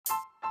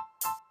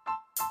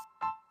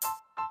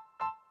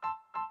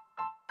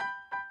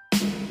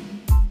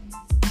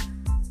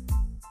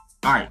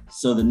All right.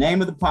 So the name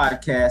of the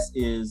podcast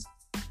is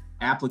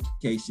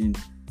Application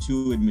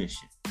to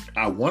Admission.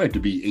 I want it to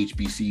be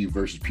HBC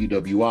versus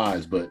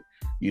PWIs, but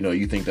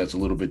you think that's a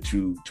little bit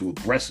too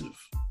aggressive.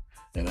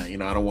 And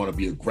I don't want to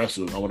be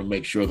aggressive. I want to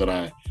make sure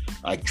that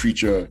I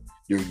treat your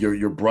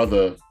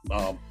brother,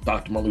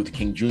 Dr. Martin Luther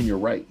King Jr.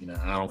 right.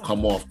 I don't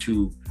come off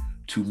too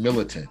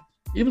militant.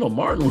 Even though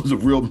Martin was a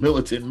real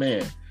militant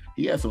man,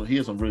 he has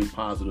some really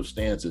positive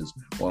stances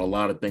on a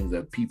lot of things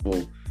that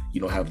people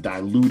have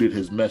diluted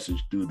his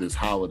message through this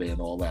holiday and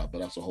all that. But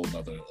that's a whole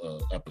nother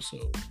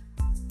episode.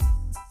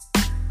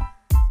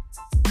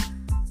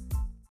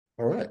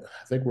 All right,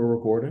 I think we're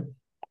recording.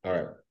 All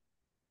right.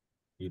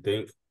 You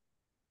think?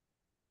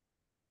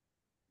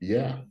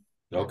 Yeah.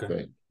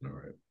 Okay. All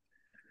right.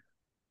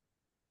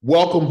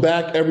 Welcome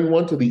back,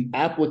 everyone, to the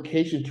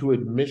Application to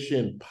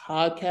Admission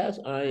podcast.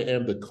 I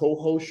am the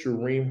co-host,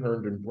 Shareem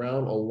Herndon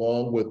Brown,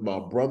 along with my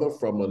brother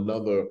from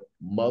another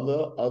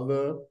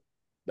mother.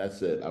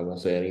 That's it. I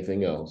won't say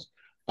anything else.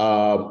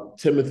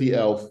 Timothy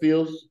L.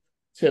 Fields.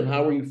 Tim,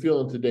 how are you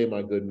feeling today,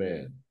 my good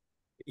man?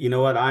 You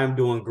know what? I am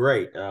doing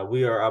great.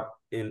 We are up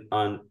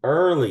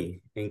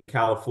early in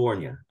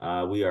California.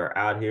 We are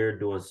out here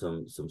doing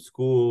some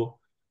school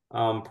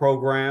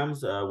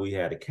programs. We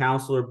had a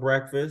counselor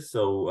breakfast.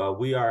 So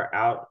we are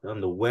out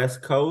on the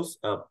West Coast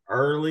up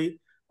early,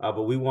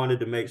 but we wanted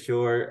to make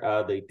sure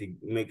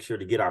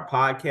to get our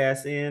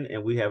podcast in.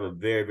 And we have a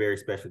very, very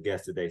special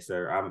guest today,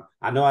 sir.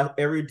 I know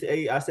every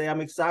day I say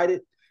I'm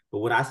excited, but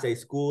when I say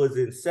school is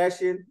in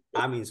session,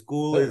 I mean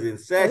school is in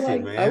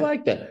session, man. I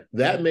like that.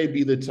 That may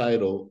be the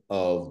title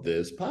of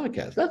this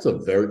podcast.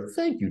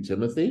 Thank you,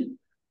 Timothy.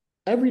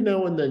 Every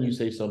now and then you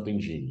say something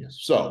genius.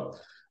 So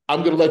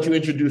I'm going to let you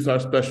introduce our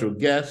special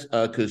guest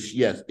because,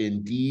 yes,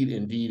 indeed,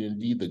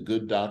 the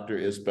good doctor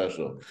is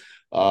special.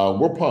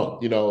 We're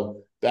pumped.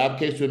 The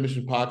Application to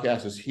Admission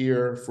podcast is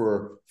here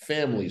for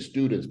families,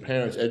 students,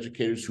 parents,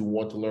 educators who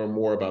want to learn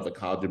more about the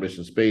college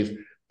admission space.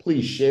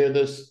 Please share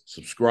this,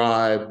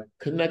 subscribe,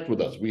 connect with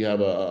us. We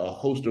have a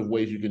host of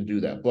ways you can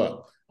do that.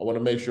 But I want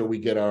to make sure we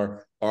get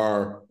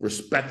our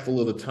respectful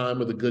of the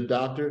time of the good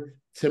doctor.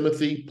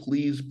 Timothy,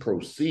 please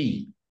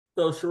proceed.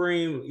 So,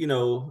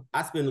 Shareem,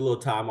 I spend a little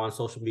time on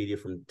social media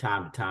from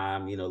time to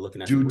time,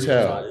 looking at Do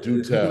tell.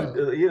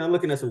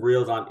 looking at some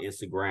reels on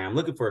Instagram,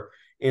 looking for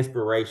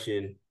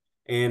inspiration.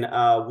 And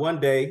one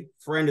day,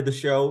 friend of the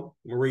show,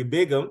 Marie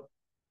Bigham,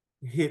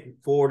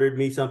 forwarded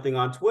me something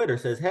on Twitter,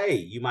 says, hey,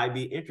 you might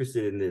be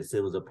interested in this.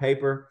 It was a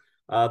paper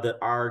that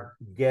our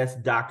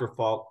guest, Dr.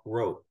 Falk,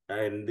 wrote.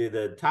 And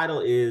the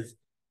title is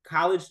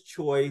College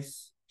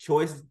Choice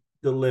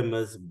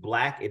Dilemmas,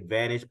 Black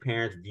Advantage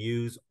Parents'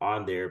 Views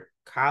on Their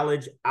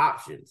College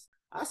Options.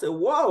 I said,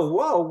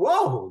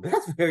 whoa.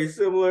 That's very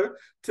similar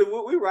to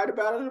what we write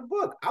about in the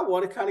book. I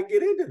want to kind of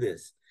get into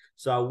this.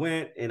 So I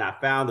went and I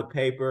found the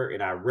paper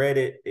and I read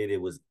it and it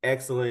was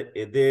excellent.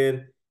 And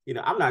then,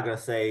 I'm not going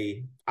to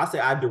say,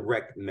 I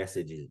direct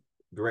message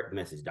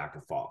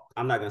Dr. Falk.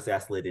 I'm not going to say I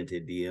slid into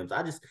DMs.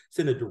 I just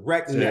sent a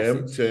direct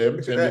message. Tim,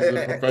 this is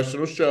a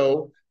professional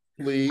show.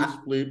 Please,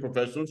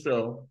 professional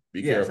show.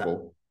 Be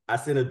careful. I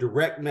sent a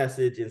direct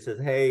message and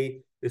says,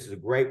 hey, this is a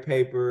great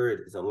paper.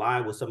 It's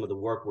aligned with some of the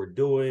work we're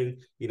doing.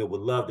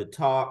 Would love to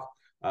talk.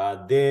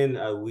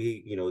 Then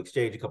we,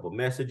 exchanged a couple of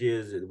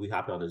messages and we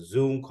hopped on a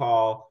Zoom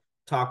call,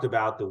 talked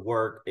about the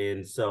work.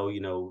 And so,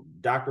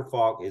 Dr.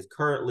 Falk is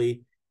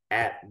currently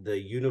at the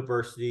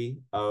University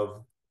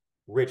of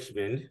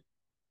Richmond,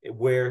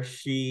 where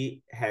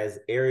she has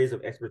areas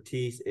of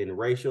expertise in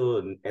racial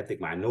and ethnic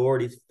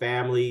minorities,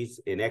 families,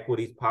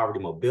 inequities, poverty,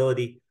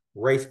 mobility,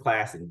 race,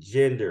 class, and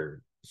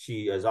gender.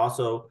 She is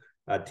also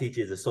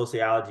teaches the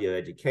sociology of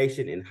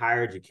education and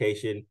higher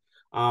education.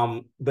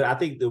 But I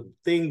think the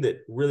thing that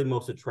really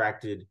most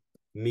attracted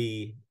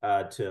me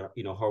to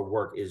her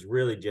work is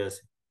really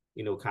just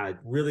kind of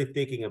really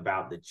thinking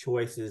about the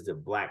choices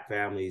that Black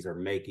families are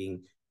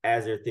making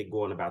as they're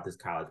going about this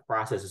college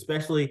process,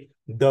 especially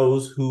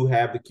those who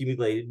have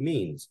accumulated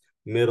means,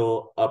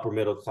 upper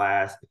middle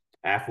class,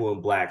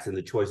 affluent Blacks, and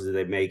the choices that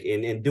they make,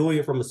 and doing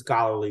it from a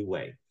scholarly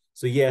way.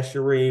 So yes,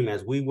 Shareem,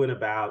 as we went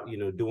about,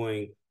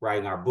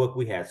 writing our book,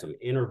 we had some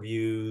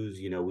interviews,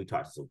 we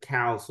talked to some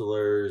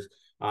counselors,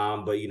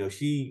 but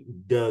she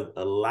dug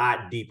a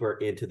lot deeper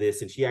into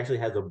this, and she actually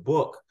has a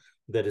book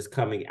that is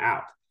coming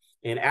out.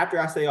 And after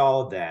I say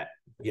all of that,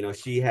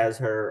 she has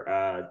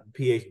her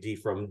PhD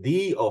from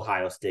the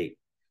Ohio State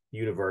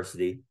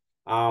University.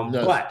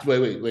 But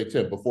wait,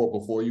 Tim,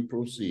 before you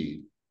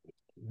proceed.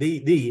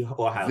 The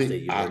Ohio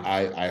State University.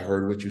 I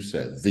heard what you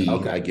said.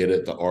 Okay. I get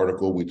it. The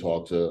article, we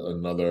talked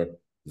to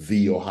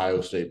the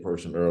Ohio State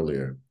person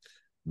earlier.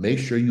 Make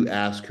sure you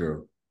ask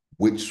her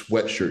which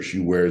sweatshirt she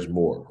wears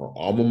more, her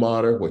alma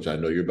mater, which I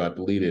know you're about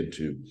to lead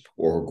into,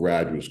 or her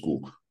graduate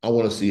school. I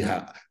want to see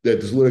how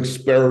that this little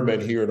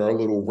experiment here in our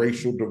little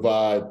racial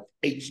divide,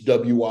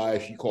 HWI,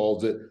 she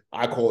calls it.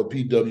 I call it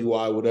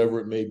PWI, whatever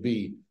it may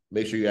be.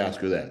 Make sure you ask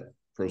her that.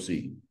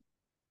 Proceed.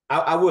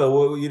 I will.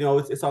 Well,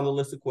 it's on the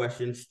list of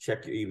questions.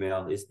 Check your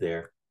email. It's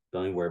there.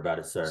 Don't even worry about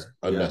it, sir. It's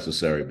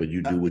unnecessary, but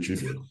you do what you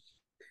do.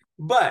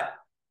 But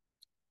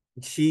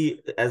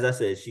she, as I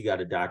said, she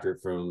got a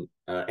doctorate from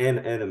and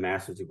a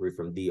master's degree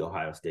from the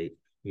Ohio State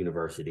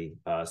University.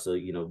 So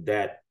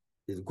that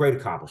is a great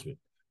accomplishment.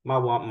 My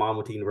mom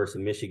went to University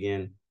of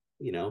Michigan.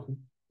 I'm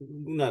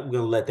not going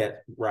to let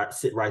that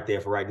sit right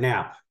there for right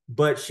now.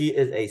 But she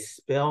is a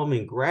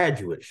Spelman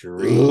graduate,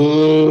 Sheree.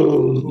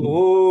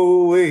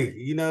 Oh, wait,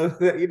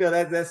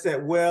 that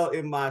set well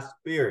in my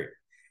spirit,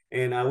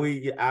 and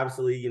we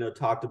obviously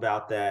talked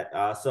about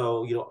that.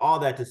 So all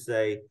that to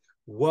say,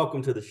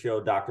 welcome to the show,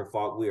 Dr.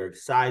 Falk. We are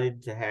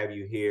excited to have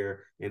you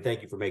here, and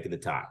thank you for making the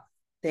time.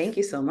 Thank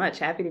you so much.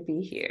 Happy to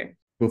be here.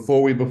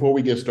 Before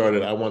we get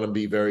started, I want to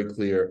be very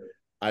clear.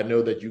 I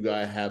know that you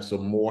guys have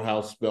some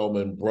Morehouse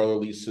Spelman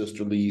brotherly,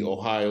 sisterly,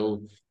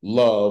 Ohio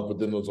love, but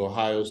then there's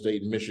Ohio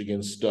State,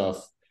 Michigan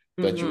stuff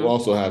that you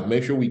also have.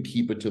 Make sure we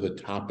keep it to the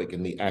topic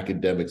in the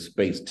academic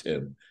space,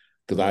 Tim,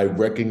 because I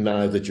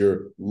recognize that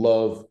your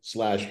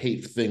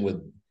love/hate thing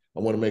I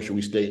want to make sure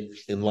we stay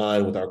in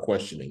line with our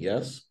questioning.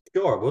 Yes?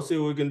 Sure. We'll see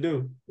what we can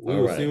do. We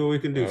will see what we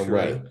can do. All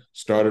right.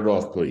 Start it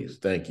off, please.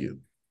 Thank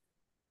you.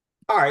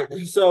 All right.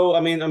 So, I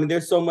mean,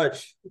 there's so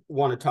much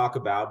want to talk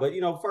about, but,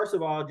 first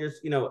of all,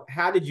 just,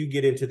 how did you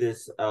get into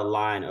this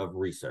line of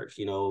research?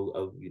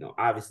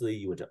 Obviously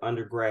you went to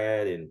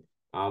undergrad, and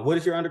what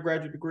is your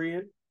undergraduate degree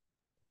in?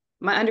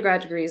 My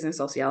undergrad degree is in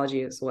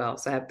sociology as well.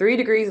 So I have 3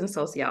 degrees in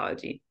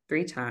sociology,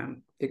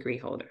 3-time degree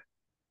holder.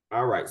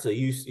 All right. So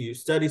you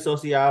study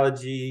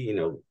sociology,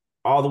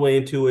 all the way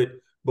into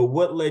it, but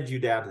what led you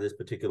down to this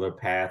particular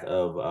path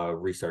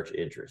of research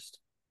interest?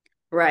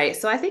 Right.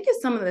 So I think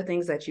it's some of the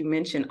things that you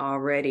mentioned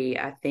already.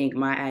 I think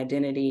my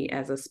identity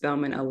as a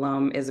Spelman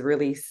alum is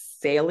really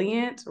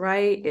salient,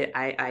 right?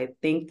 I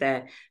think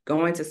that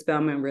going to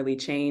Spelman really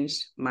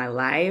changed my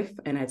life.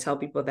 And I tell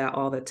people that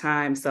all the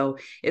time. So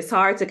it's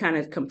hard to kind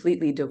of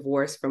completely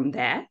divorce from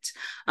that.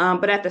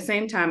 But at the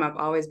same time, I've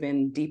always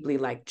been deeply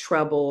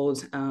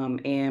troubled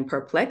and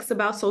perplexed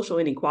about social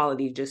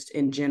inequality just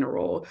in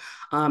general,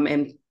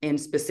 and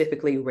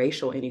specifically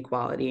racial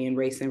inequality and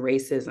race and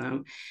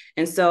racism.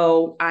 And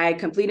so I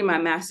completed my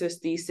master's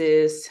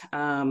thesis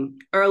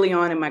early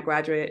on in my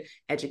graduate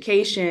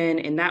education,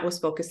 and that was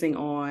focusing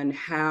on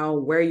how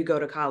where you go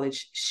to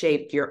college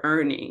shaped your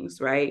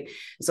earnings, right?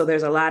 So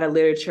there's a lot of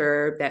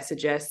literature that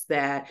suggests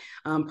that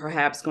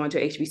perhaps going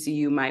to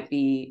HBCU might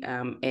be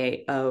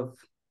of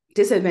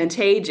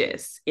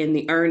disadvantageous in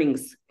the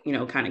earnings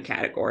kind of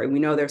category. We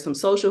know there's some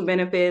social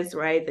benefits,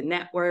 right? The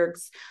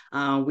networks,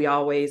 we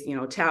always,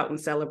 tout and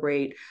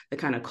celebrate the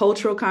kind of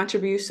cultural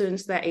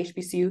contributions that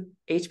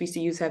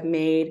HBCUs have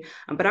made.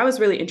 But I was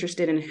really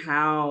interested in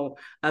how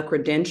a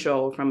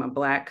credential from a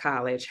Black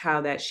college,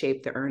 how that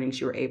shaped the earnings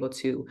you were able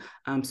to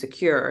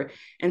secure.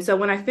 And so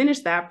when I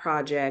finished that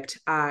project,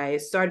 I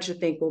started to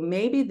think, well,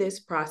 maybe this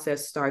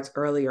process starts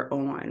earlier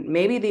on.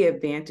 Maybe the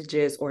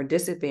advantages or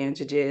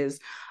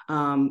disadvantages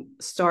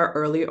start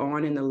early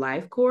on in the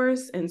life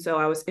course. And so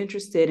I was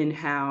interested in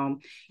how,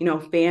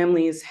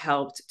 families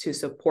helped to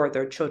support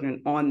their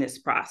children on this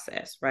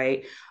process,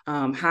 right?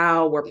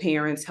 How were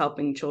parents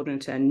helping children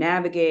to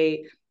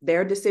navigate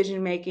their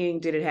decision-making?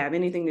 Did it have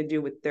anything to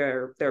do with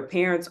their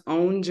parents'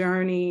 own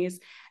journeys?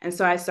 And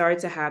so I started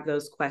to have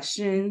those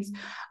questions.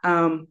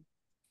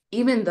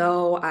 Even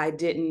though I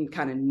didn't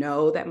kind of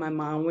know that my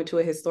mom went to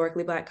a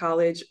historically Black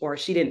college, or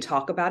she didn't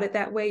talk about it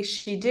that way,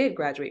 she did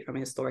graduate from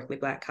a historically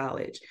Black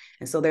college.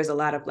 And so there's a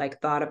lot of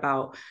thought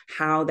about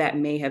how that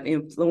may have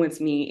influenced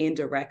me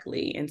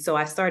indirectly. And so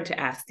I started to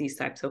ask these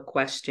types of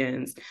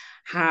questions.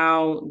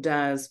 How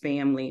does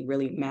family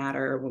really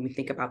matter when we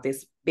think about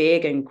this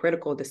big and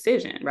critical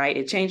decision, right?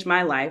 It changed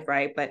my life,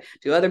 right? But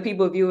do other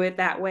people view it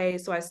that way?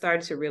 So I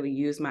started to really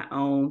use my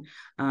own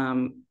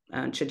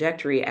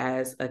trajectory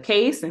as a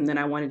case. And then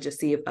I wanted to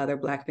see if other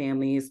Black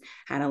families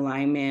had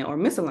alignment or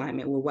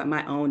misalignment with what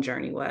my own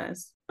journey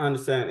was. I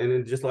understand. And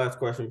then just last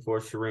question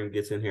before Shireen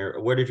gets in here.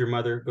 Where did your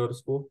mother go to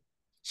school?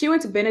 She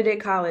went to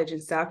Benedict College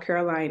in South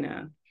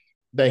Carolina.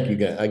 Thank you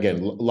again.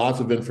 Lots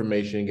of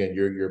information. Again,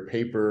 your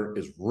paper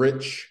is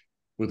rich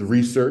with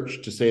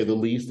research, to say the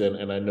least.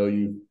 And I know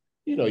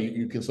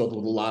you consulted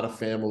with a lot of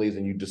families,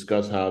 and you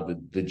discuss how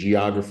the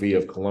geography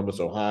of Columbus,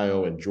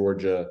 Ohio, and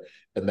Georgia,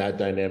 and that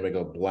dynamic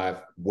of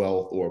Black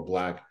wealth or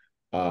Black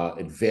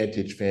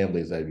advantage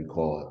families, as you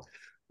call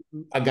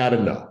it. I got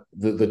to know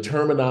the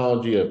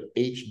terminology of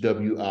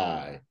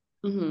HWI,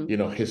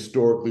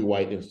 historically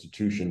white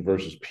institution,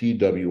 versus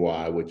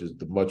PWI, which is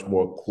the much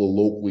more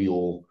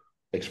colloquial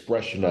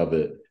expression of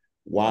it.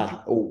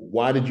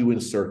 Why did you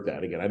insert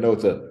that? Again, I know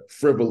it's a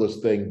frivolous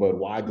thing, but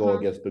why go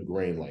against the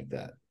grain like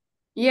that?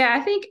 Yeah, I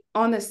think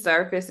on the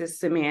surface it's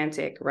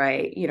semantic,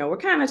 right? We're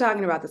kind of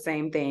talking about the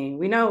same thing.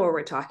 We know what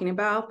we're talking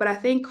about, but I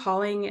think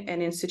calling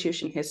an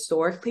institution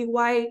historically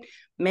white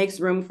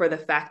makes room for the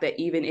fact that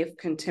even if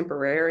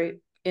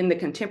in the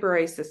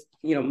contemporary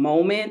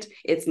moment,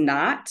 it's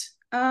not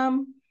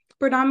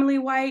predominantly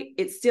white,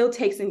 it still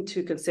takes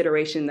into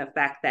consideration the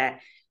fact that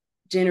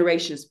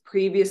generations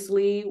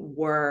previously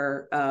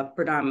were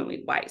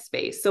predominantly white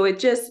space. So it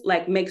just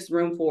like makes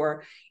room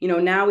for,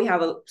 now we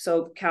have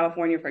so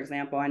California, for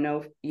example, I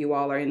know you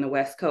all are in the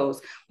West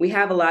Coast, we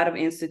have a lot of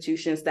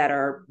institutions that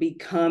are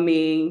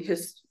becoming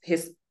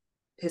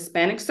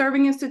Hispanic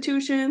serving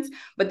institutions,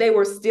 but they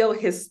were still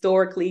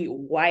historically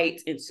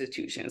white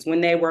institutions. When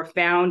they were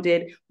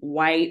founded,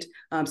 white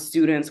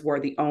students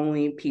were the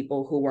only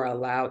people who were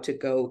allowed to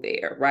go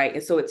there, right?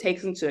 And so it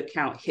takes into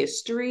account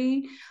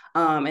history,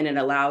 and it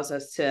allows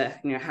us to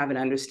have an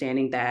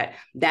understanding that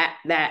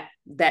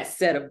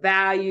set of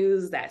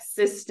values, that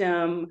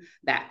system,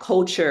 that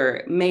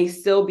culture may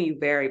still be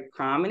very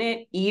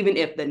prominent, even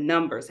if the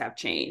numbers have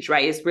changed,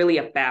 right? It's really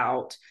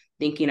about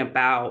thinking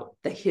about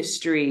the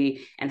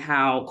history and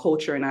how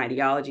culture and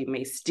ideology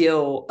may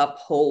still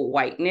uphold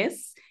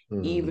whiteness,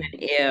 even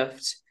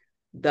if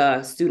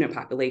the student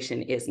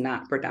population is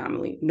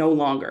no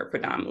longer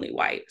predominantly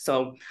white.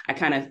 So I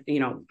kind of,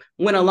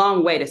 went a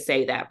long way to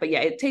say that, but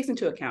yeah, it takes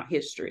into account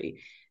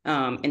history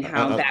and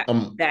how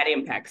that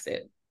impacts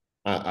it.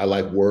 I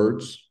like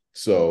words.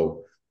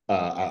 So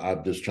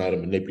I'm just trying to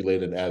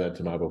manipulate and add that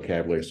to my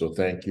vocabulary. So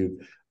thank you.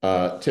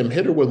 Tim,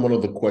 hit her with one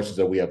of the questions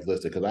that we have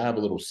listed, because I have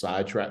a little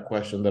sidetrack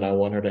question that I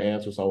want her to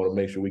answer. So I want to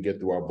make sure we get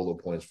through our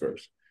bullet points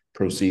first.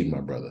 Proceed, my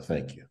brother.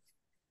 Thank you.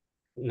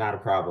 Not a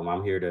problem.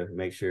 I'm here to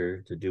make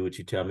sure to do what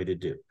you tell me to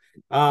do.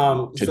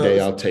 Today,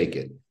 I'll take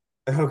it.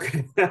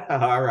 Okay.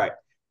 All right.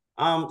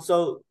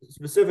 So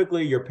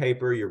specifically your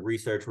paper, your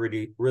research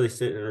really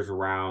centers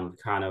around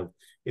kind of,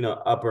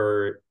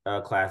 upper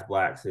class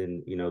Blacks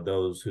and,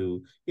 those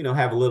who,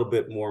 have a little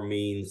bit more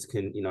means,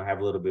 can, have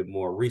a little bit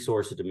more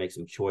resources to make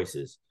some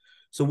choices.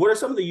 So what are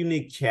some of the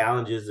unique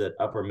challenges that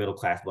upper middle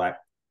class Black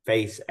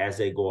face as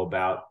they go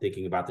about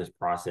thinking about this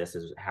process,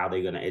 as how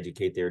they're going to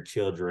educate their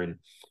children?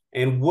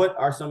 And what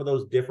are some of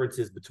those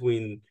differences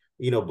between,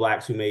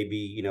 Blacks who may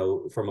be,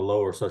 from a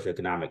lower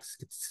socioeconomic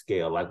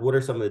scale? Like, what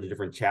are some of the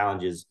different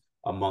challenges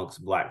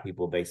amongst Black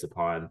people based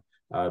upon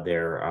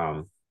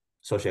their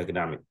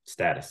socioeconomic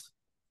status?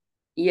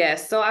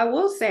 Yes. So I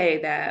will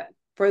say that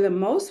for the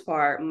most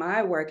part,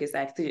 my work is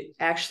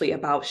actually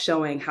about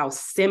showing how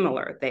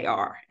similar they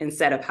are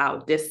instead of how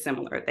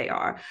dissimilar they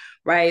are,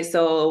 right?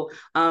 So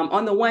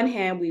on the one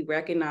hand, we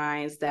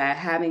recognize that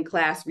having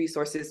class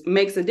resources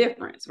makes a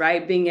difference,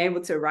 right? Being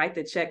able to write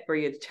the check for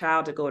your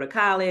child to go to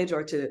college,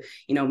 or to,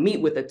 meet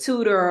with a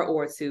tutor,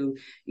 or to,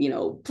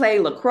 play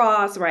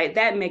lacrosse, right?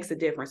 That makes a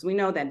difference. We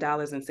know that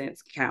dollars and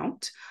cents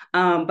count.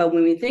 But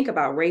when we think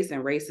about race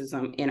and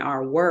racism in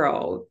our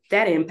world,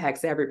 that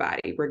impacts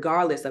everybody,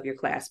 regardless of your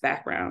class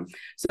background.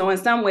 So in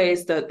some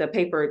ways, the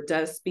paper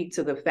does speak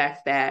to the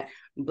fact that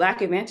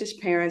Black advantaged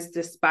parents,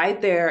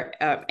 despite their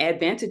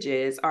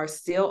advantages, are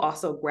still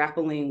also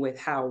grappling with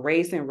how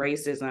race and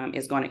racism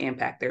is going to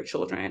impact their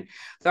children.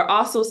 They're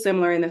also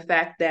similar in the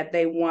fact that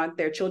they want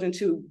their children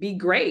to be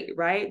great,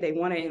 right? They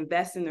want to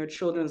invest in their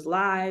children's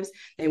lives.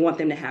 They want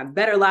them to have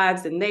better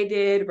lives than they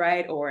did,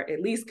 right? Or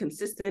at least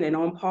consistent and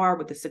on par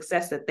with the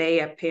success that they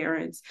as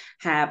parents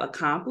have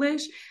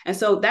accomplished. And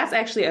so that's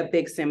actually a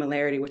big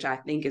similarity, which I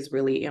think is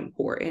really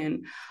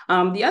important.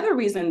 The other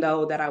reason,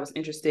 though, that I was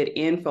interested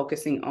in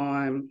focusing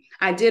on,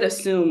 I did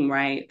assume,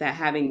 right, that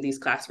having these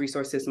class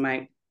resources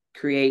might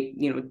create,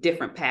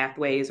 different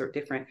pathways or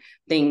different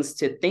things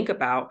to think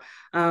about.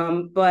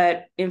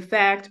 But in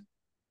fact,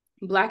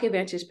 Black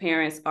advantaged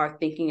parents are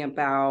thinking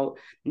about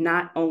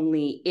not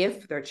only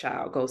if their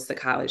child goes to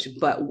college,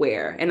 but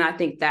where. And I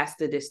think that's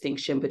the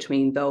distinction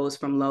between those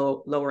from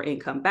lower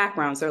income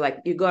backgrounds. They're like,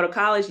 you go to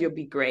college, you'll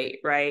be great,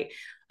 right?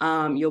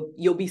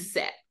 You'll be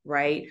set,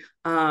 right?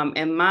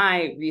 And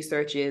my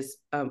research is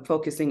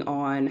focusing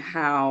on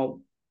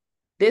how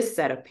this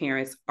set of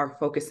parents are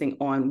focusing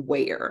on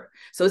where.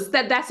 So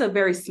that's a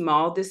very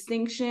small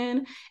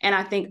distinction. And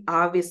I think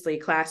obviously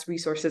class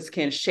resources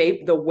can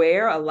shape the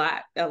where a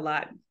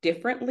lot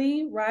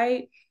differently,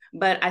 right?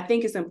 But I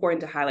think it's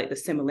important to highlight the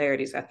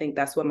similarities. I think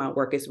that's what my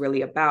work is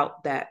really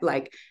about, that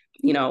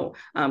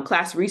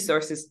class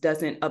resources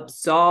doesn't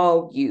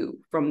absolve you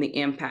from the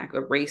impact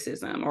of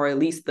racism, or at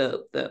least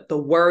the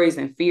worries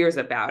and fears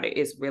about it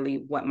is really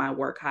what my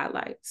work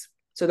highlights.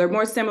 So they're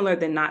more similar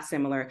than not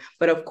similar.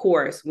 But of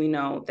course, we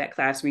know that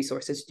class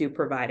resources do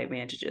provide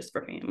advantages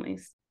for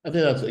families. I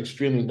think that's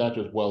extremely not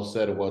just well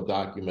said and well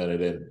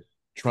documented, and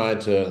trying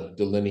to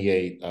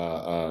delineate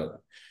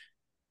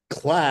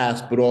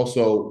class, but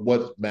also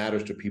what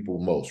matters to people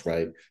most,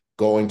 right?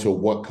 Going to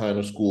what kind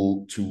of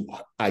school to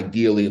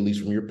ideally, at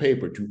least from your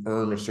paper, to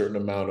earn a certain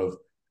amount of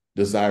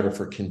desire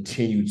for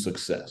continued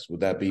success.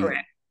 Would that be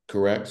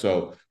correct?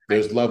 So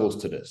there's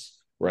levels to this.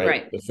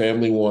 Right. The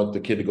family want the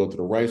kid to go to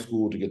the right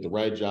school, to get the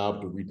right job,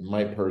 to read the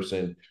right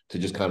person, to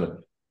just kind of,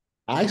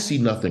 I see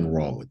nothing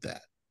wrong with that.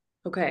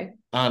 Okay.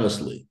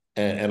 Honestly.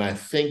 And I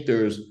think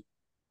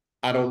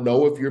I don't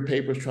know if your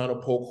paper is trying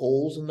to poke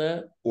holes in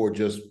that or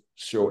just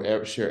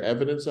share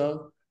evidence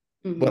of,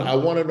 but I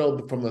want to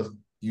know from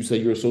you say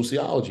you're a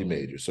sociology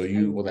major, so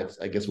well, that's,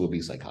 I guess it would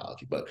be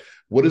psychology, but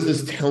what is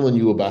this telling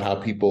you about how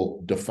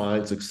people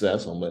define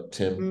success? I'll let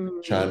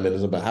Tim chime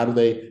in about how do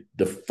they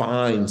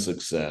define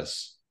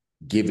success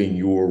given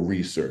your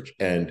research,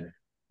 and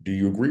do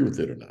you agree with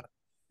it or not?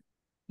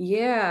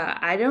 Yeah,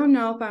 I don't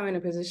know if I'm in a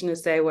position to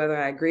say whether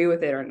I agree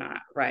with it or not,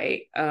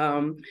 right?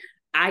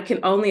 I can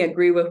only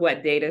agree with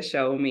what data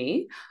show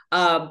me.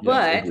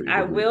 But agreed.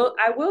 I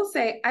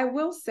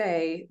will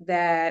say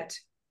that,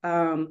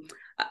 and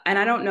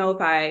I don't know if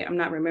I'm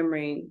not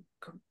remembering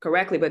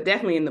correctly, but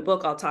definitely in the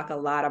book, I'll talk a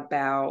lot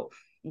about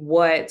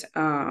what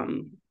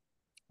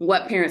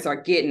parents are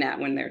getting at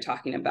when they're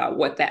talking about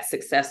what that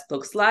success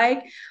looks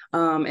like.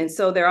 And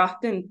so they're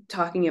often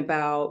talking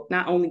about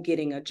not only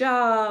getting a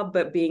job,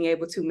 but being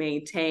able to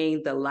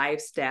maintain the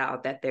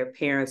lifestyle that their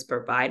parents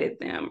provided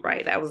them,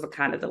 right? That was the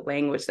kind of the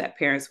language that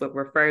parents would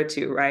refer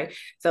to, right?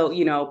 So,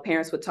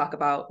 parents would talk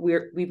about,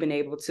 we've been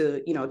able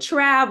to,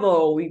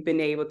 travel, we've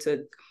been able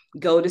to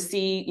go to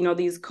see,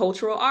 these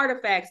cultural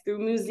artifacts through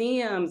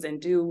museums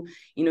and do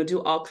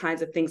all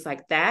kinds of things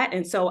like that.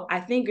 And so I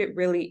think it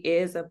really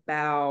is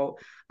about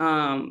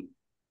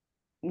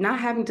not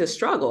having to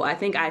struggle. I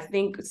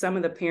think some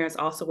of the parents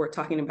also were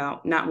talking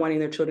about not wanting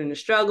their children to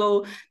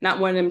struggle, not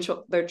wanting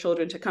their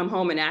children to come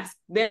home and ask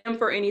them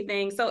for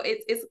anything. So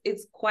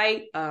it's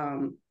quite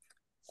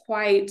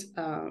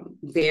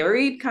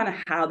varied, kind of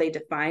how they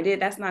defined it.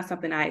 That's not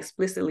something I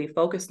explicitly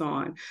focused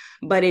on,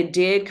 but it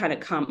did kind of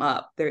come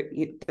up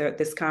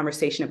this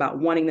conversation about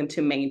wanting them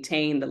to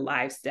maintain the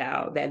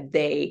lifestyle that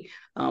they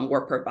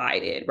were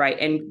provided, right?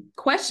 And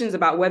questions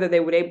about whether they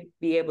would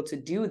be able to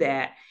do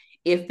that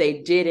if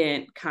they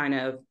didn't kind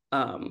of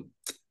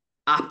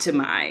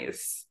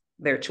optimize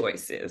their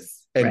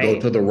choices. And right?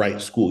 go to the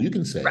right school. You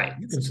can say, right.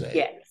 You can say,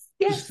 yes.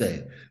 Just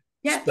say,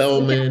 yes.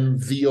 Spelman,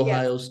 The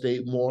Ohio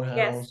State, Morehouse,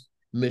 yes.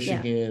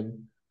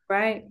 Michigan. Yeah.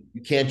 Right.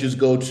 You can't just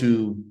go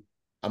to,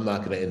 I'm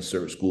not going to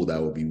insert school,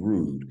 that would be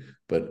rude,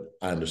 but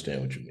I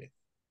understand what you mean.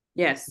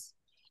 Yes.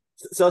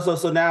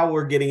 So now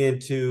we're getting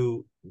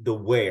into the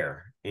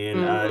where,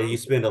 and you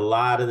spend a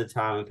lot of the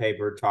time in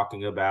paper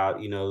talking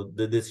about,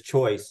 this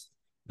choice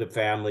the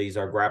families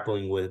are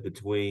grappling with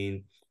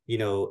between,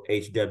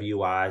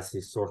 HWIs,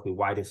 historically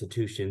white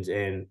institutions,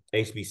 and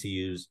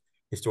HBCUs,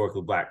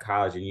 historically Black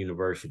college and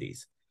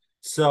universities.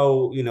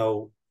 So,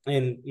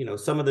 and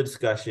some of the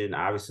discussion,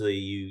 obviously,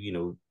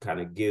 you kind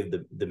of give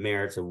the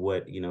merits of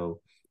what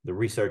the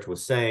research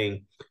was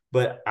saying,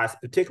 but I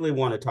particularly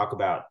want to talk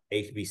about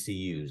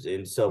HBCUs.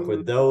 And so for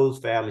those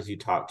families you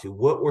talked to,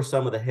 what were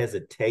some of the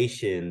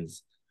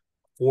hesitations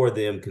for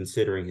them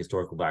considering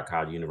historical Black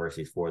college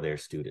universities for their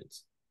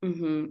students?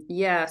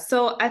 Yeah,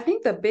 so I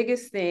think the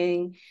biggest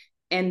thing,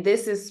 and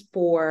this is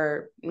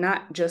for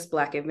not just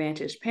Black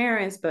Advantaged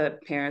parents, but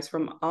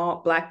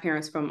Black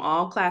parents from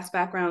all class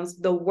backgrounds,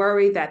 the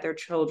worry that their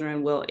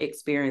children will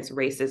experience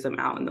racism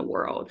out in the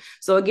world.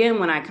 So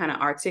again, when I kind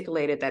of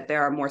articulated that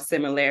there are more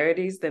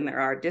similarities than there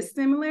are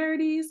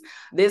dissimilarities,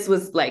 this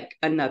was like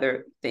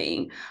another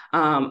thing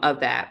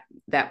of that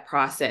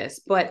process.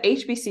 But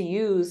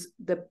HBCUs,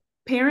 the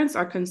parents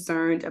are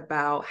concerned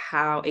about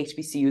how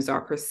HBCUs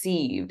are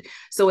perceived.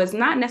 So it's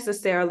not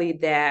necessarily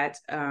that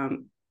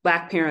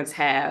Black parents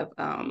have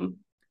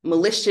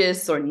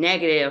malicious or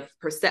negative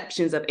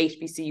perceptions of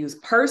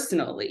HBCUs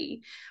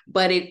personally,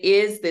 but it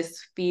is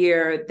this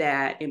fear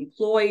that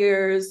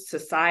employers,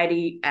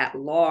 society at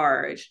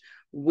large,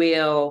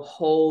 will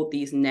hold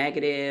these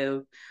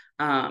negative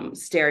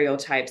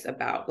stereotypes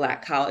about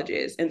Black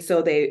colleges. And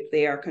so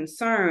they are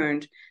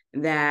concerned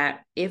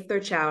that if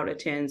their child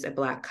attends a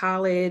Black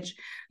college,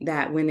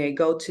 that when they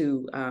go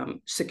to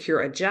secure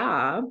a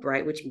job,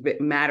 right, which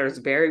matters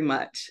very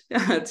much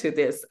to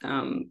this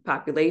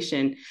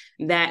population,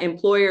 that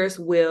employers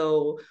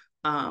will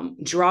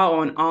draw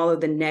on all of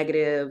the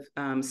negative,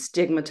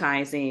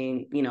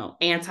 stigmatizing,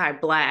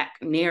 anti-Black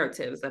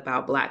narratives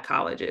about Black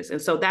colleges. And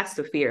so that's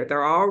the fear.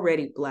 They're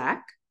already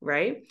Black,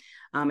 right?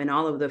 And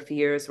all of the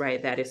fears,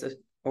 right, that is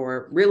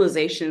or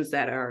realizations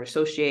that are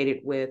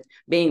associated with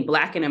being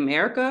Black in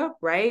America,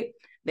 right?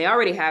 They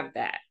already have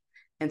that.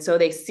 And so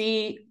they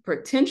see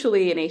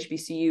potentially an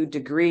HBCU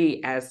degree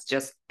as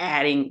just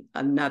adding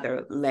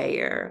another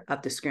layer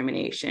of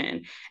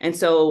discrimination. And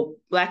so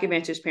Black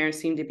Advantaged parents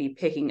seem to be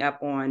picking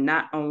up on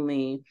not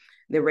only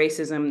the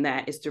racism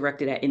that is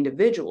directed at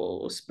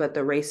individuals, but the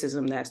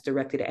racism that's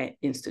directed at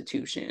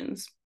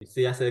institutions. You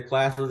see, I said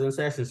class was in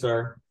session,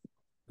 sir.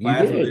 You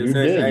let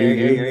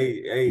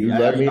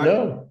me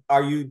know.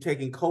 Are you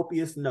taking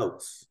copious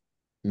notes?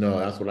 No,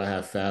 that's what I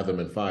have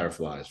Fathom and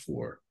Fireflies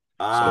for.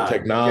 So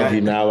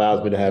technology now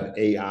allows me to have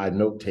AI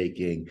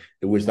note-taking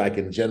in which I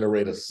can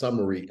generate a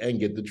summary and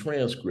get the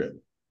transcript.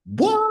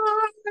 What?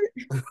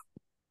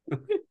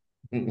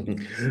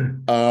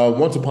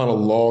 Once upon a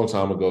long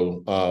time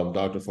ago,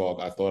 Dr.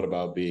 Falk, I thought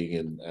about being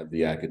in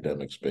the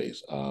academic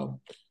space. And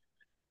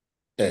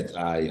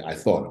I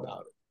thought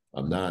about it.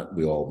 I'm not.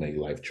 We all make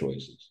life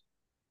choices.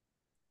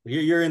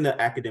 You're in the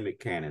academic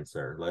canon,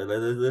 sir.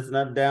 Let's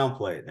not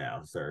downplay it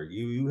now, sir.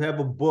 You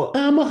have a book.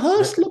 I'm a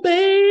hustler,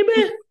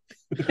 baby.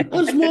 I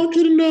just want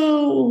you to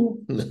know.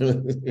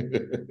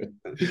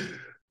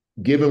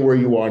 Given where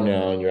you are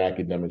now in your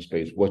academic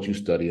space, what you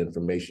study,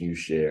 information you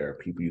share,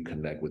 people you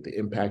connect with, the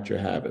impact you're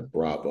having,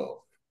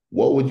 bravo.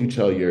 What would you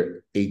tell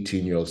your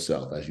 18-year-old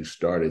self as you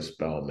started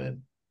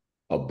Spelman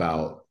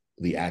about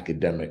the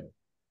academic,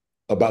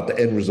 about the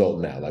end result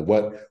now? Like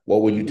what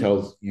would you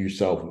tell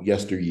yourself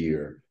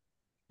yesteryear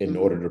in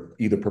order to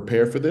either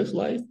prepare for this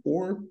life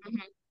or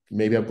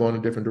maybe I'm going a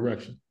different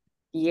direction?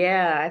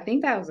 Yeah, I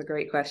think that was a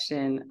great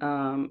question.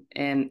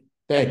 And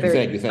Thank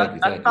you.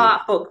 a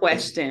thoughtful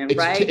question,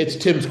 right? It's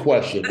Tim's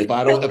question. If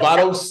I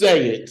don't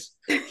say it,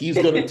 he's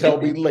going to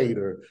tell me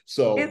later.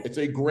 So it's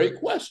a great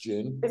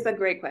question. It's a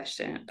great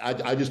question.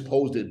 I just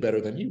posed it better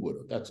than he would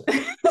have. That's all.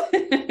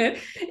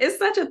 It's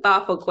such a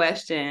thoughtful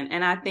question,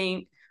 and I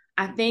think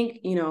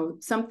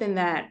something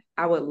that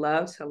I would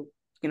love to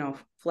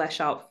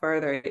flesh out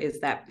further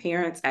is that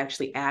parents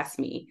actually ask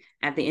me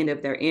at the end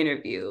of their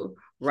interview,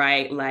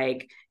 right?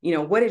 Like,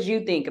 what did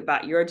you think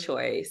about your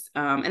choice?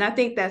 And I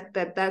think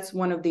that's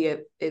one of the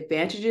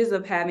advantages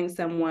of having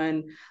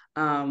someone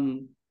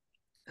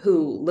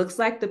who looks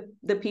like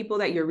the people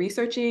that you're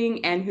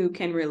researching and who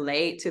can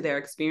relate to their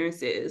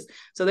experiences.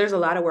 So there's a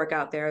lot of work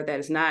out there that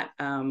is not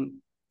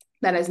done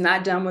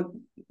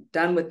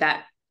with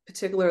that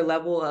particular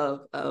level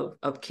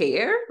of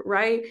care,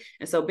 right?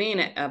 And so being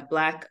a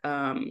Black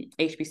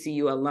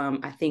HBCU alum,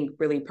 I think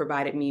really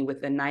provided me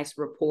with a nice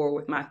rapport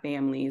with my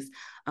families,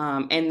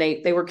 and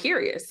they were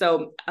curious.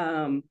 So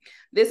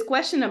this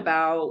question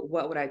about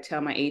what would I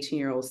tell my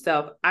 18-year-old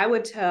self, I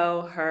would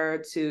tell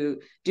her to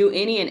do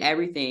any and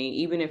everything,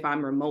 even if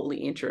I'm remotely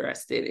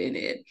interested in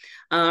it.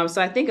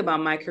 So I think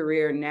about my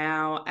career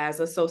now as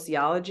a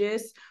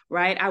sociologist,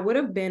 right? I would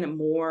have been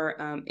more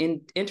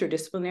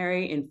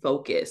interdisciplinary in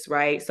focus,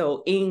 right?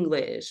 So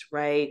English,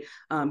 right?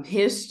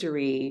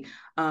 History,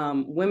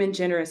 women,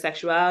 gender, and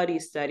sexuality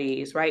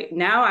studies, right?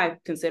 Now I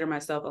consider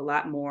myself a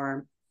lot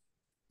more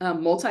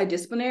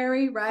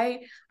multidisciplinary,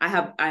 right?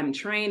 I'm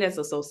trained as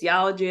a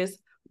sociologist,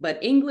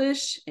 but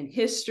English and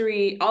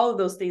history, all of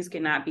those things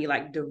cannot be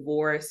like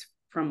divorced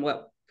from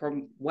what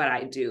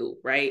I do,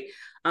 right?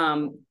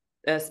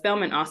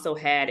 Spelman also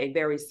had a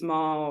very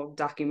small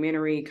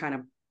documentary kind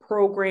of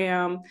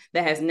program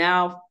that has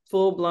now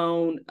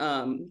full-blown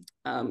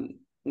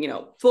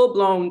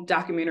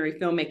documentary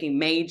filmmaking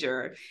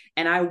major.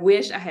 And I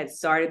wish I had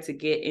started to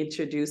get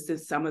introduced to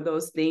some of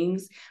those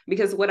things,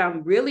 because what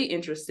I'm really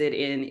interested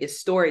in is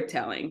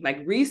storytelling.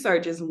 Like,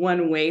 research is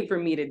one way for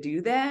me to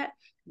do that,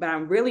 but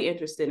I'm really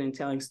interested in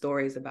telling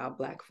stories about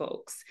Black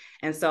folks.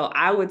 And so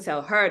I would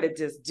tell her to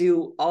just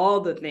do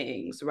all the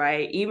things,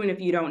 right? Even if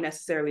you don't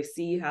necessarily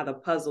see how the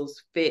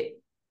puzzles fit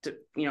to,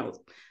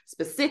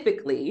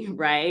 specifically,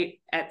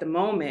 right, at the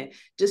moment,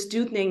 just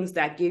do things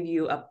that give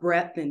you a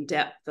breadth and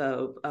depth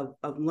of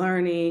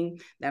learning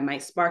that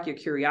might spark your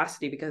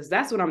curiosity, because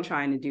that's what I'm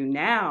trying to do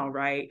now,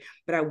 right?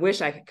 But I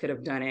wish I could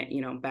have done it,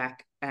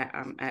 back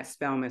at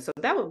Spelman. So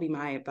that would be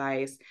my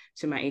advice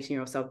to my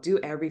 18-year-old self. Do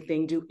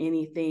everything, do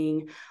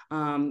anything,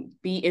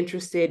 be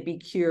interested, be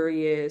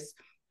curious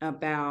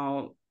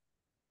about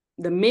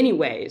the many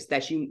ways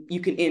that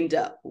you can end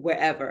up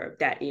wherever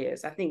that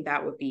is. I think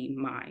that would be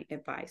my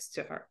advice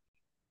to her.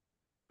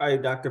 All right,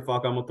 Dr.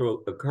 Falk, I'm gonna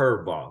throw a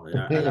curveball.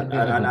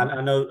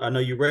 I know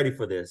you're ready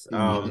for this.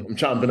 I'm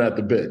chomping at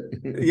the bit.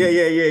 Yeah.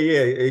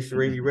 Hey,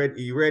 Shireen, you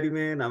ready? You ready,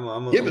 man?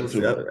 Give it to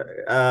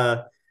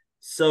me.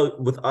 So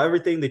with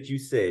everything that you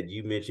said,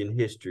 you mentioned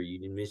history,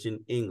 you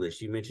mentioned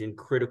English, you mentioned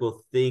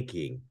critical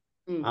thinking.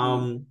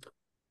 Mm-hmm.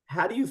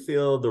 How do you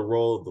feel the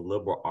role of the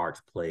liberal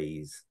arts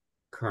plays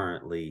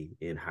currently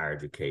in higher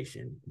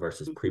education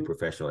versus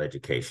pre-professional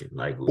education,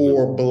 like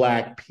for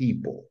Black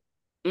people?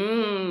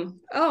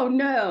 Oh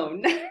no,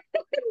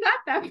 not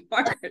that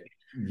part.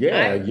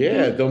 Yeah.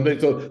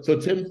 So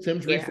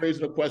Tim's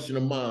rephrasing a question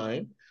of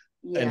mine,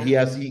 and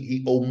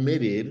he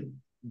omitted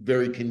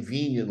very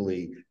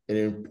conveniently an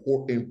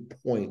important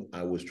point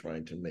I was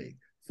trying to make.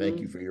 Thank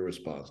you for your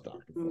response,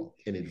 Dr. Falk,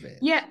 in advance.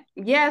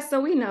 Yeah.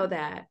 So we know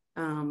that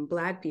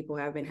Black people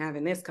have been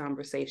having this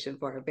conversation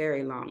for a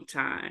very long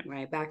time,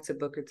 right? Back to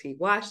Booker T.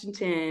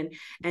 Washington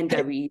and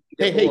W.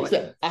 Hey,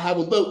 I have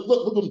a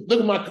look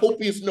at my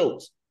copious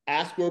notes.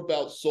 Ask her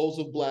about Souls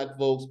of Black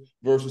Folks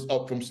versus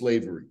Up from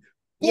Slavery.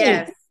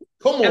 Yes. Ooh,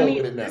 come on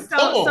with it now.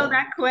 So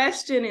that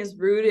question is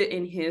rooted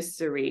in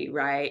history,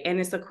 right? And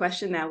it's a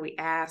question that we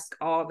ask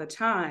all the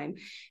time.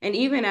 And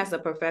even as a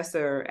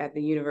professor at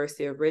the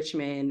University of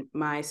Richmond,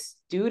 my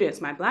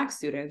Black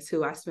students,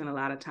 who I spend a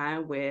lot of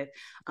time with,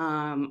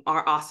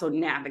 are also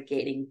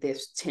navigating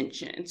this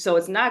tension. So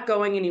it's not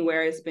going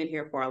anywhere. It's been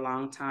here for a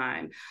long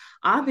time.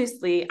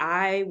 Obviously,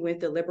 I went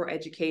the liberal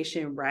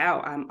education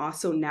route. I'm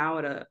also now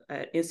at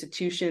an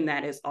institution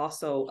that is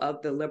also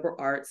of the liberal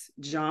arts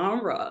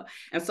genre.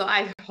 And so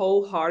I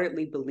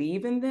wholeheartedly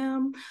believe in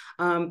them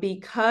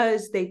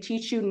because they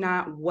teach you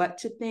not what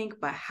to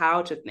think, but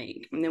how to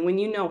think. And then when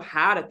you know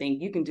how to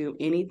think, you can do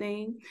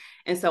anything.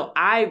 And so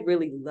I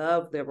really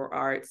love liberal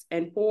arts.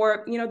 And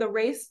for, the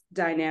race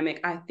dynamic,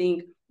 I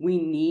think we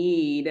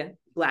need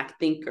Black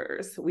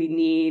thinkers. We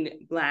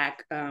need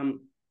Black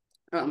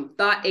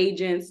thought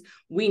agents.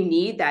 We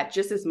need that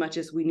just as much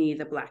as we need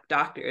the Black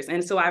doctors.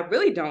 And so I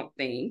really don't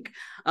think,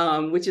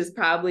 which is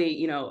probably,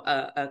 you know,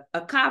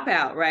 a cop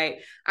out, right?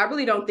 I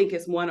really don't think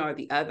it's one or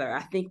the other.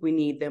 I think we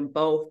need them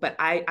both. But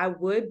I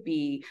would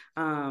be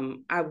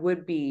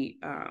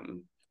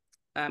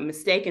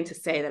mistaken to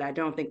say that I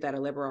don't think that a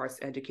liberal arts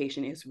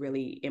education is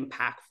really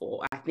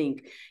impactful. I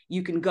think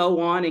you can go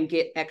on and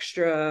get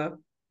extra,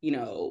 you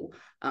know,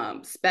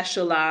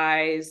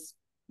 specialized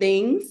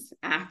things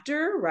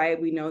after,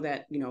 right? We know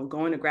that, you know,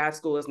 going to grad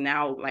school is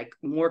now like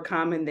more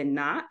common than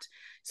not.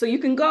 So you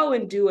can go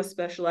and do a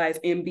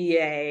specialized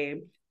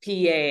MBA,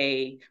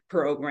 PA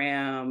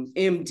program,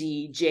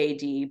 MD,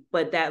 JD,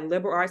 but that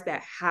liberal arts,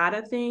 that how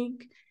to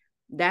think,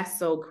 that's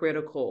so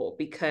critical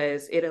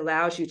because it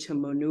allows you to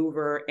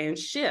maneuver and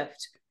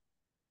shift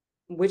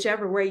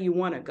whichever way you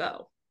want to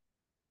go.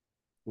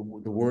 The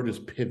word is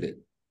pivot.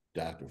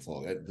 Dr.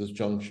 Falk, at this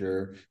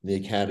juncture in the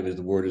academy,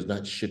 the word is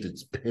not shift,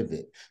 it's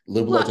pivot.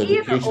 Liberal arts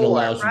education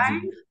allows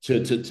you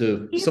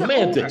to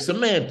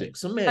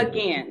semantics.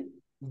 Again,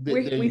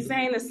 we're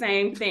saying the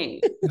same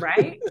thing,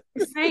 right?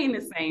 We're saying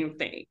the same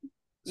thing.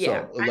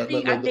 Yeah, so,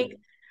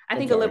 I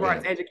think a liberal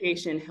arts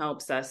education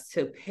helps us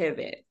to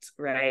pivot,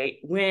 right?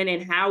 When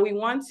and how we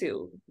want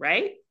to,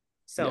 right?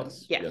 So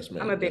yes,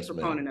 I'm a big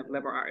proponent of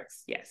liberal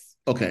arts. Yes.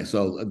 Okay,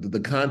 so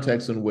the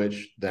context in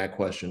which that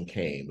question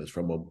came is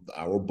from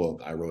our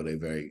book. I wrote a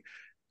very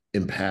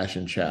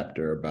impassioned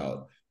chapter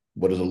about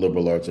what is a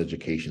liberal arts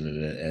education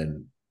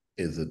and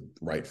is it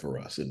right for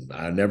us? And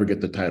I never get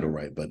the title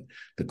right, but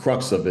the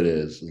crux of it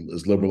is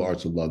liberal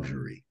arts a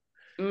luxury?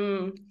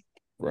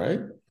 Right?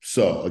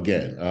 So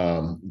again,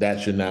 that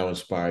should now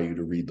inspire you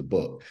to read the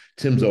book.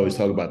 Tim's always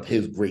talking about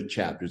his great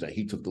chapters that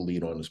he took the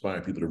lead on,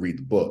 inspiring people to read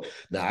the book.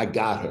 Now I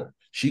got her.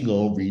 She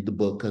gonna read the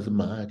book because of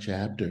my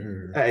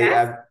chapter.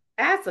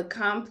 That's a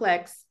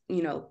complex,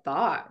 you know,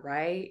 thought,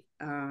 right?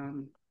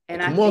 And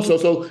come on,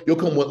 so you'll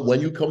come when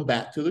you come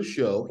back to the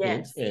show.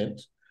 Yes.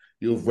 Hint.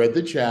 You've read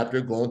the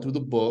chapter, gone through the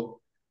book,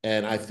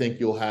 and I think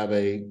you'll have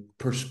a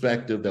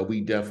perspective that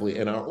we definitely,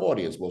 and our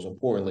audience, most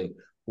importantly,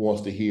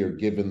 wants to hear,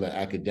 given the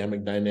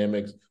academic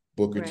dynamics,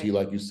 Booker T,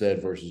 like you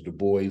said, versus Du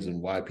Bois, and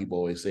why people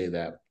always say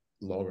that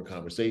longer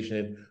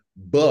conversation.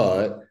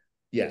 But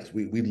yes,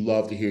 we'd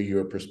love to hear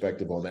your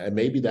perspective on that. And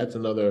maybe that's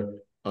another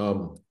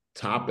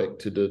topic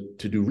to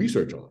do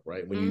research on,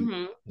 right? When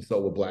you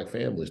consult with Black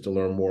families to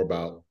learn more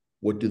about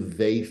what do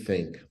they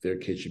think their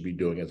kids should be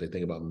doing as they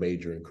think about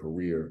major and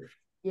career,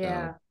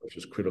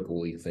 versus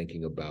critically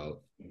thinking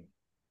about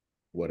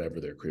whatever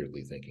they're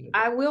critically thinking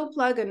about. I will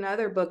plug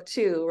another book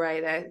too,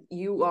 right? That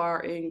you are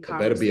in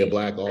conversation. Better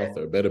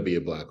be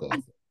a Black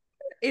author.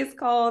 It's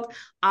called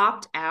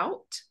Opt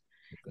Out.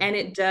 Okay. And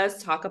it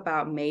does talk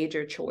about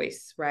major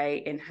choice,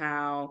 right? And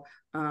how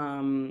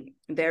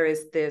there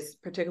is this,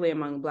 particularly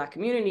among the Black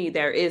community,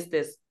 there is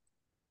this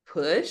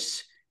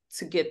push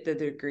to get the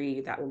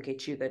degree that will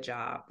get you the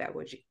job, that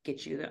will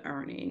get you the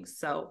earnings.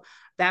 So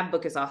that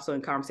book is also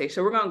in conversation.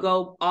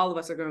 So all of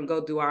us are going to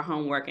go do our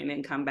homework and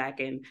then come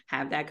back and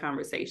have that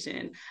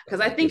conversation.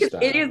 Because I think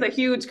it is a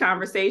huge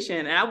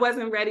conversation. And I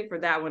wasn't ready for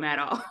that one at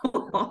all.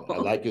 I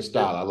like your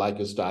style.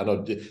 I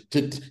know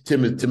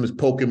Tim is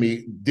poking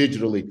me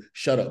digitally.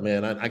 Shut up,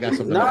 man. I got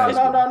something to ask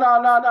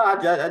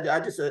you. No. I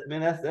just said,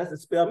 man, that's a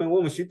Spelman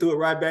woman. She threw it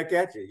right back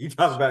at you. You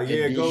talk about,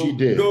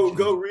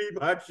 go read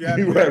my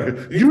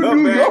chapter. You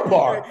knew your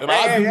part. And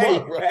I do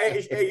mine.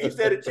 Hey, you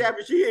said a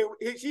chapter. She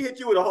hit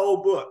you with a whole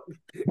book.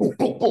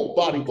 Boom,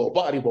 body blow.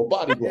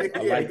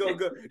 Yeah,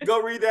 go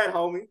read that,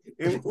 homie,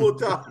 and we'll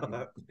talk.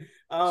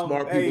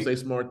 Smart people say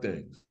smart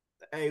things.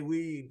 Hey,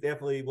 we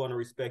definitely want to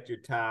respect your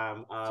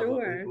time.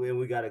 Sure.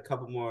 We got a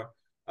couple more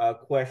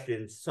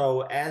questions.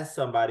 So, as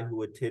somebody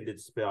who attended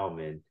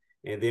Spelman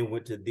and then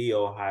went to The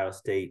Ohio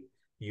State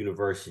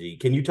University,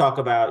 can you talk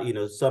about, you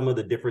know, some of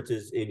the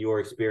differences in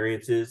your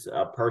experiences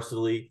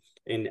personally,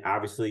 and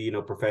obviously, you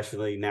know,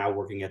 professionally now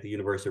working at the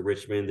University of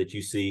Richmond, that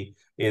you see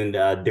in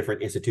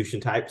different institution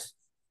types?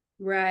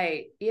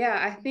 Right. Yeah,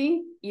 I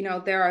think, you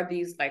know, there are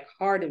these like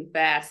hard and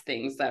fast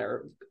things that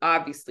are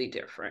obviously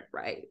different,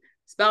 right?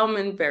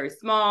 Spelman, very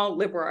small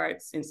liberal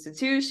arts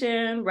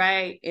institution,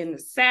 right? In the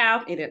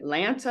South, in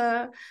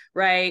Atlanta,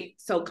 right?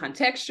 So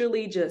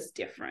contextually, just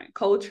different.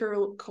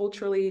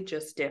 Culturally,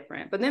 just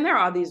different. But then there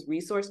are these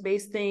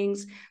resource-based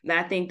things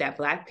that I think that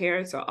Black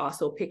parents are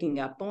also picking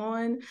up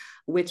on,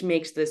 which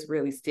makes this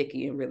really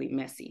sticky and really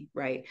messy,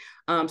 right?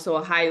 So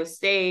Ohio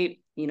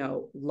State, you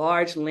know,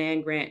 large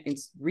land grant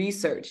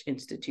research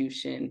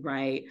institution,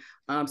 right?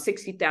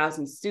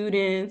 60,000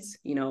 students,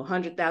 you know,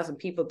 100,000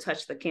 people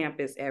touch the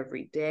campus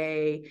every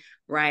day,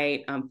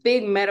 right?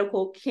 Big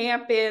medical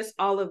campus,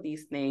 all of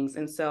these things.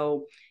 And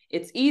so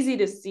it's easy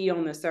to see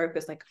on the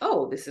surface, like,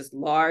 oh, this is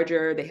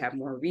larger, they have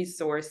more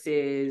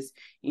resources,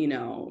 you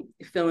know,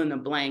 fill in the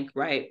blank,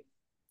 right?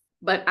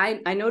 But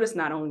I noticed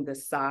not only the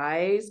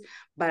size,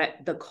 but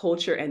the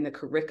culture and the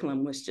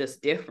curriculum was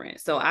just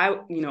different. So I,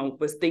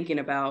 was thinking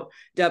about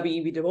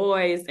W.E.B. Du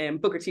Bois and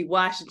Booker T.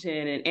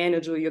 Washington and Anna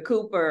Julia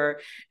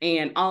Cooper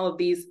and all of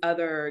these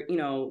other,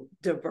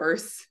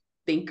 diverse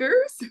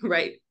thinkers,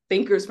 right?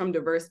 Thinkers from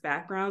diverse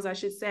backgrounds, I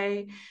should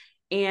say.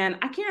 And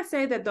I can't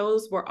say that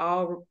those were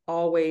all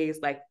always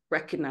like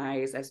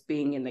recognized as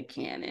being in the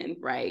canon,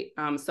 right?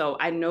 So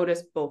I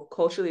noticed both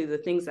culturally the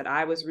things that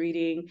I was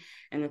reading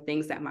and the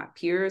things that my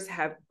peers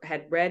had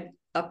read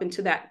up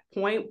until that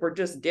point were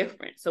just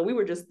different. So we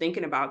were just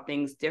thinking about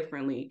things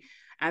differently.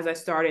 As I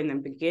started in the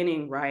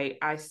beginning, right,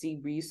 I see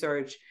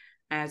research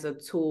as a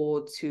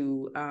tool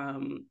to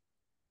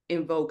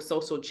invoke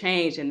social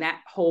change, and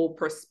that whole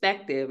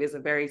perspective is a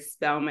very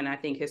Spelman, I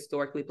think,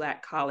 historically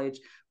Black college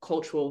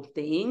cultural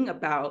thing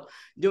about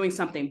doing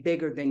something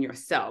bigger than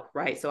yourself,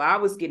 right? So I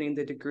was getting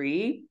the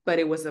degree, but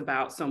it was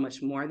about so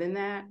much more than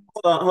that.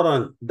 Hold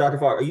on, Dr.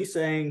 Falk, are you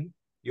saying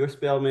your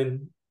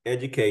Spelman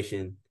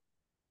education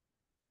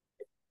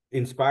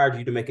inspired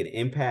you to make an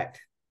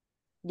impact?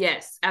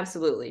 Yes,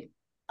 absolutely.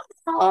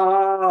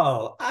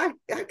 Oh, I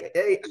get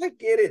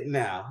it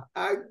now.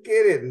 I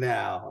get it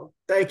now.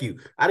 Thank you.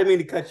 I didn't mean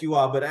to cut you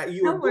off, but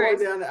you were going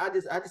down. I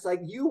just like,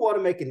 you want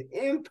to make an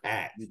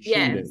impact. You're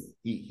cheating. Yes.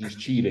 He's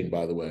cheating,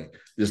 by the way.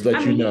 Just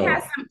let you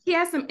know. He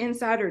has some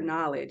insider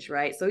knowledge,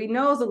 right? So he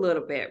knows a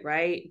little bit,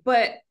 right?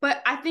 But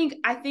I think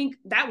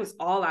that was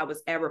all I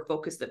was ever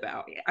focused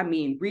about. I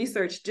mean,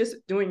 just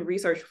doing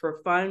research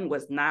for fun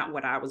was not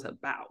what I was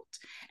about.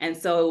 And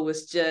so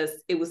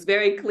it was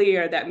very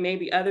clear that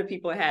maybe other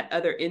people had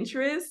other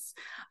interests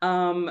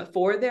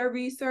for their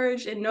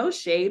research, and no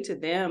shade to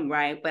them,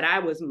 right? But I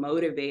was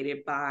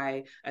motivated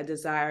by a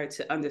desire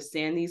to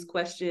understand these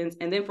questions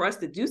and then for us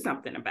to do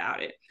something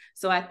about it.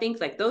 So I think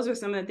like those are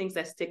some of the things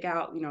that stick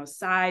out.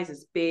 Size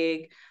is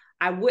big.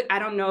 I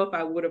don't know if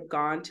I would have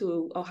gone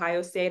to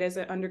Ohio State as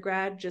an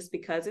undergrad just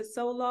because it's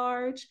so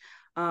large.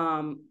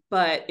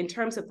 But in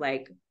terms of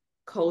like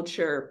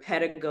culture,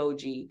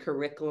 pedagogy,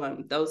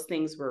 curriculum, those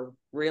things were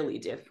really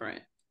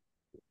different.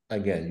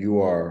 Again,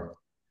 you are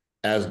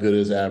as good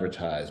as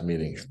advertised,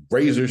 meaning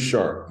razor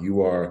sharp.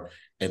 You are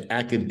an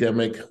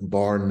academic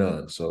bar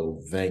none.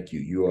 So thank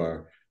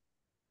you.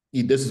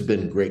 This has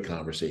been a great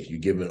conversation.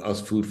 You've given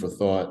us food for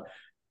thought.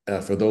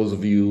 For those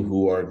of you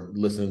who are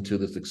listening to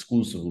this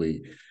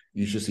exclusively,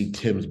 you should see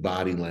Tim's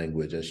body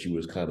language as she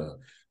was kind of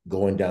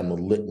going down the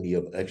litany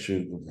of extra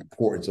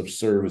importance of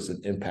service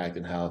and impact,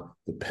 and how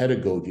the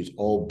pedagogy is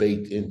all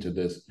baked into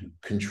this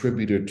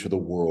contributor to the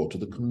world, to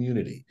the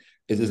community.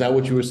 Is that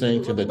what you were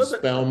saying, Tim, that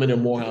Spelman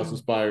and Morehouse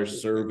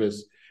inspires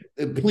service?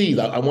 Please,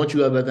 I want you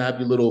to have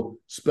your little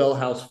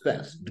Spellhouse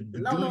Fest.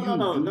 No.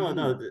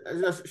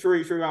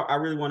 Sheree, I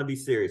really want to be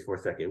serious for a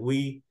second.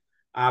 We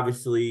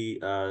obviously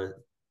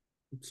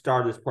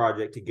started this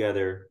project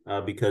together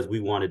because we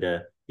wanted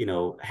to,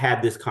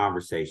 have this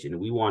conversation.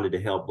 We wanted to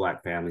help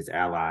Black families,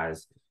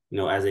 allies,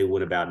 as they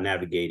went about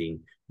navigating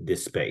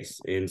this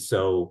space. And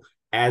so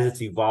as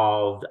it's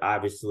evolved,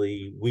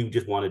 obviously, we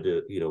just wanted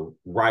to,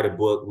 write a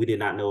book. We did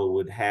not know it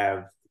would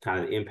have kind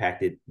of the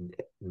impact it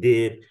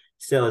did,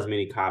 sell as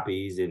many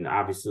copies. And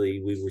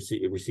obviously, we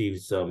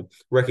received some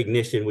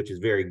recognition, which is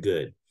very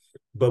good.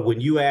 But when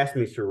you asked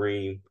me,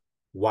 Shireen,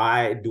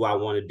 why do I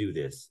want to do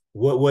this?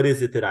 What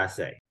is it that I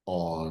say?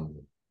 On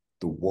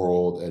the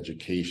world,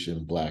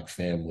 education, Black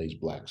families,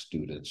 Black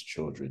students,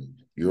 children,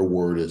 your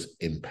word is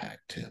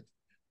impact, Tim.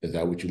 Is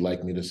that what you'd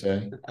like me to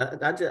say?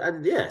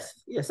 Yes.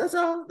 That's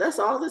all.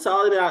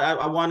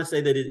 I want to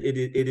say that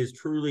it is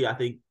truly, I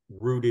think,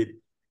 rooted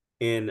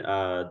in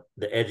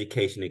the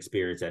education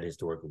experience at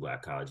Historically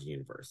Black College and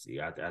University.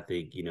 I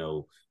think,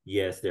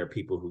 yes, there are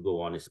people who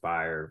go on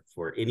Aspire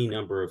for any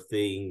number of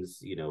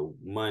things,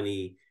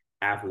 money,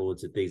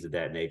 affluence, and things of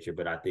that nature.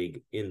 But I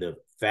think in the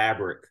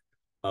fabric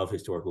of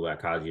Historically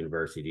Black College and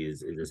University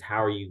is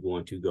how are you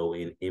going to go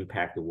and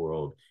impact the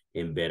world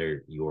and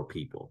better your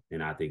people?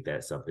 And I think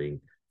that's something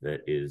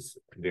that is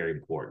very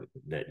important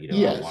that,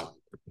 yes.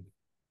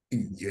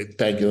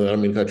 Thank you. I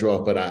don't mean to cut you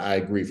off, but I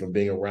agree, from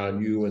being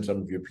around you and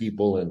some of your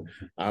people, and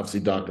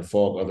obviously Dr.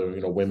 Falk, other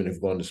women who've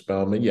gone to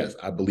Spelman. Yes,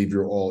 I believe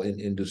you're all in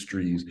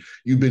industries.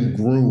 You've been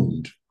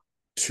groomed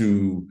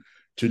to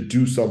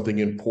do something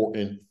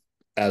important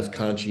as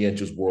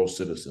conscientious world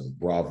citizens.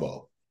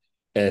 Bravo.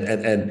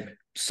 And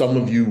some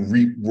of you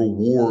reap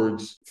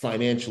rewards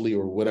financially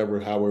or whatever,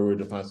 however we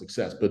define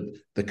success, but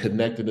the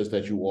connectedness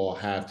that you all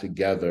have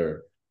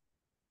together,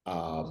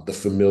 the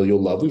familial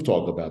love, we've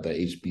talked about that,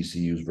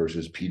 HBCUs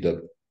versus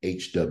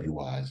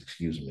HWIs,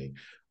 excuse me.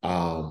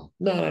 No,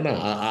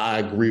 I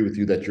agree with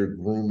you that you're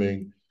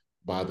grooming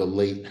by the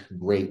late,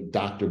 great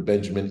Dr.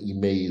 Benjamin E.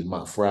 Mays,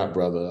 my frat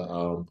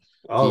brother.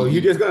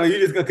 You're just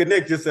gonna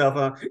connect yourself,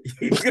 huh?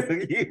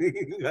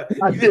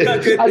 I did.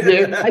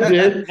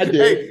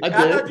 Hey, I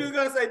thought you were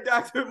gonna say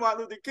Dr.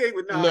 Martin Luther King,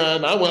 but no.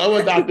 No, I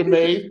went Dr.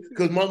 Mays,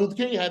 because Martin Luther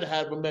King had to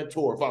have a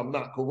mentor, if I'm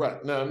not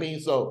correct. Know what I mean?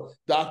 So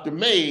Dr.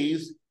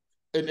 Mays,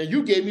 and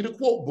you gave me the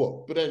quote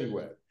book, but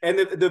anyway. And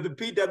the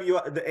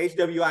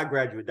HWI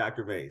graduate,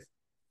 Dr. Mays.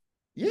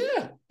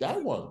 Yeah,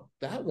 that one.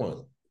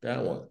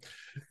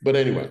 But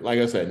anyway, like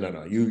I said,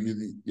 no,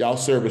 y'all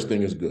service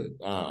thing is good.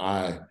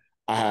 I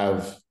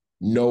have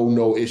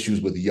no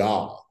issues with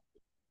y'all.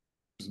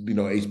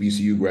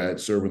 HBCU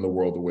grads serving the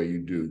world the way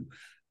you do.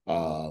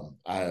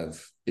 I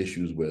have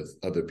issues with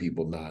other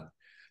people not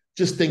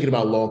just thinking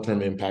about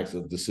long-term impacts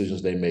of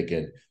decisions they make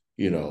and,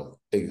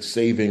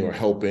 saving or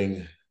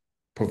helping,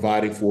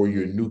 providing for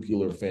your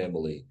nuclear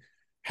family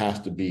has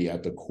to be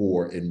at the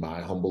core, in my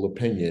humble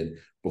opinion,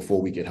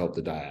 before we can help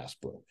the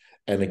diaspora.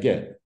 And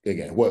again,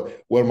 what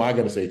am I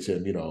going to say,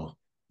 Tim?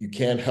 You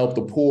can't help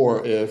the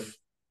poor if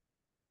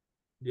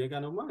you ain't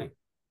got no money.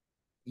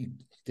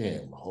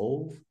 Damn,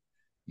 Hove.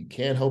 I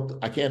can't help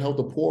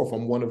the poor if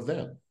I'm one of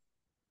them.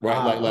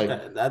 Right?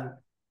 Okay.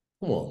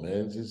 Come on,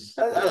 man.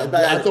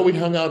 I thought we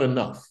hung out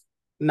enough.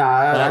 Nah,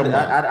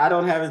 I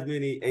don't have as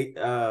many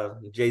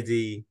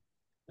Jay-Z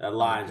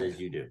lines as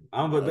you do.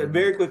 But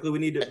very quickly, we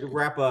need to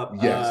wrap up.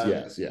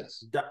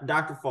 Yes.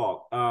 Dr.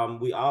 Falk,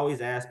 we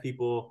always ask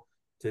people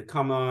to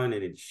come on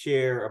and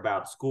share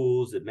about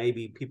schools that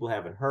maybe people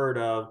haven't heard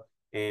of.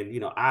 And,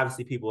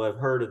 obviously people have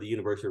heard of the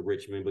University of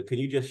Richmond, but can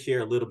you just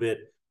share a little bit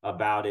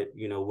about it,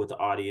 with the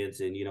audience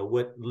and,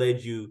 what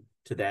led you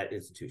to that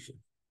institution?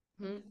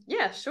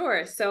 Yeah,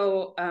 sure.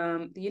 So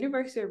the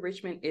University of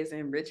Richmond is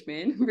in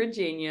Richmond,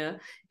 Virginia.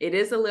 It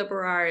is a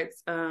liberal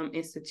arts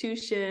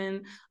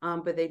institution,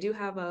 but they do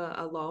have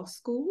a law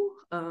school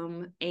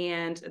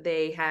and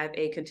they have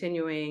a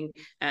continuing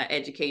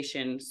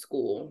education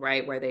school,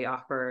 right, where they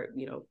offer,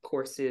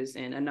 courses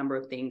and a number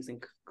of things,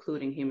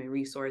 including human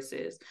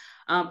resources.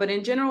 But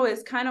in general,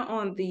 it's kind of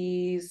on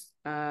these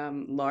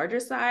larger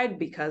side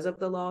because of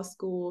the law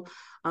school.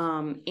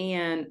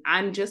 And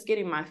I'm just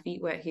getting my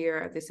feet wet here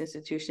at this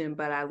institution,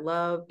 but I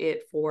love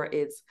it for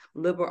its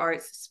liberal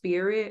arts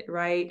spirit,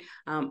 right?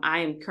 I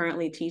am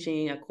currently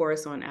teaching a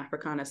course on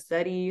Africana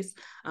Studies,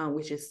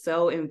 which is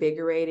so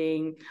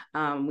invigorating.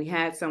 We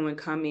had someone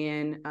come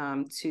in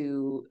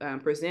to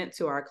present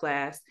to our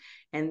class,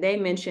 and they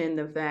mentioned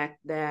the fact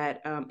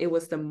that it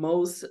was the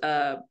most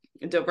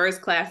diverse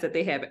class that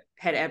they had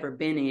ever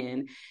been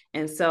in.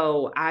 And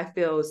so I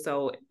feel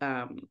so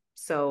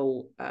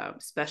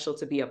special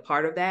to be a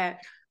part of that.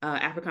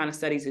 Africana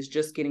Studies is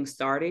just getting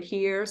started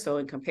here. So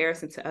in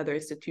comparison to other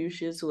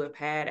institutions who have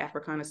had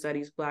Africana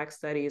Studies, Black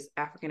Studies,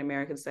 African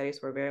American Studies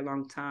for a very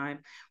long time,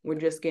 we're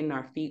just getting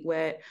our feet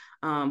wet.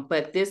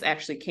 But this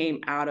actually came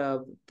out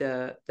of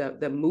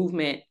the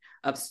movement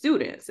of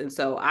students. And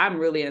so I'm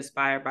really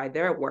inspired by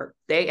their work.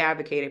 They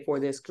advocated for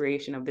this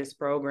creation of this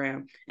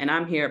program, and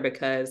I'm here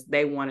because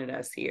they wanted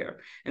us here.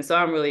 And so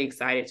I'm really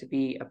excited to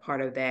be a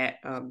part of that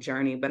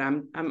journey, but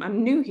I'm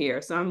new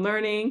here. So I'm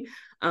learning.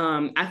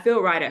 I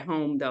feel right at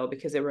home though,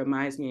 because it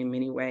reminds me in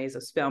many ways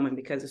of Spelman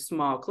because of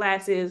small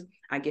classes.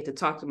 I get to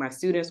talk to my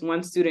students.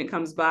 One student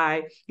comes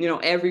by,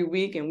 every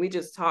week and we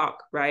just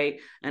talk, right?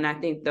 And I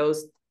think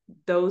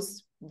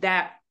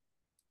that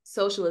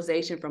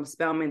socialization from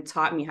Spelman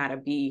taught me how to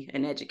be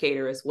an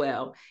educator as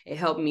well. It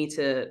helped me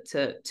to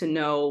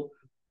know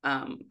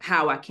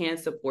how I can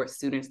support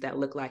students that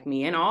look like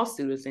me and all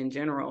students in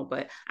general.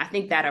 But I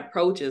think that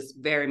approach is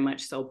very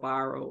much so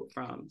borrowed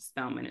from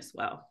Spelman as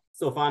well.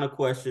 So final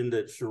question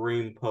that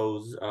Shireen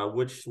posed,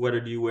 which sweater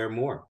do you wear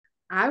more?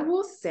 I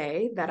will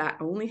say that I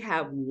only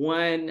have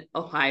one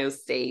Ohio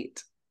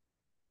State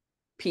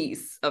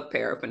piece of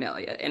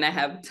paraphernalia, and I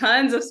have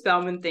tons of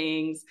Spelman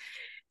things.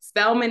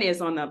 Spelman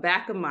is on the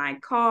back of my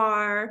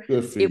car.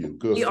 Good for you.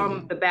 Good for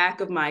on the back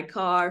of my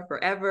car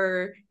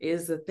forever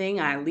is the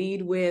thing I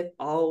lead with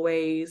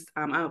always.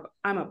 I'm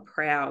a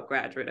proud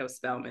graduate of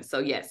Spelman. So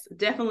yes,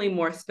 definitely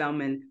more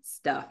Spelman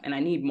stuff, and I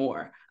need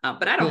more.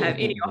 But I don't have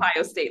any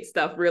Ohio State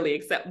stuff really,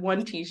 except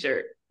one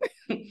T-shirt.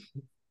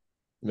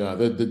 No,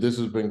 this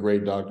has been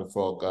great, Dr.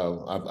 Falk.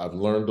 I've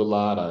learned a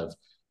lot.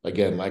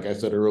 Again, like I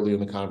said earlier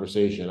in the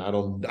conversation, I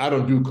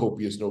don't do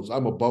copious notes.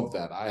 I'm above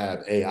that. I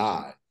have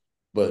AI.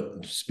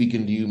 But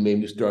speaking to you made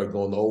me start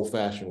going the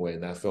old-fashioned way,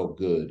 and that felt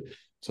good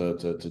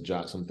to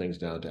jot some things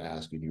down to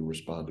ask, and you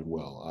responded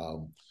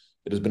well.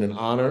 It has been an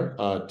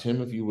honor.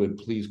 Tim, if you would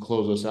please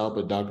close us out.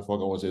 But Dr.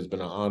 Falk, I want to say it's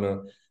been an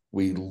honor.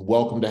 We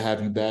welcome to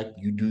have you back.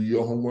 You do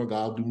your homework,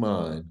 I'll do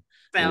mine.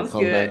 Sounds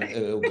good.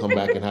 We'll come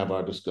back and have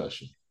our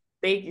discussion.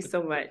 Thank you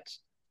so much.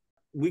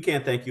 We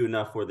can't thank you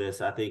enough for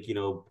this. I think,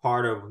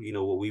 part of,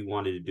 what we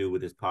wanted to do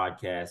with this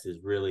podcast is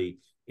really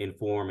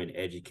inform and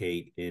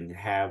educate and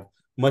have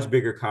much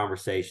bigger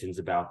conversations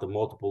about the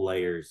multiple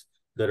layers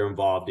that are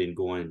involved in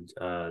going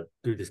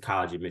through this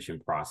college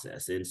admission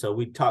process. And so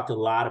we talked to a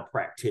lot of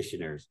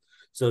practitioners.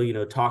 So,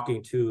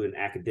 talking to an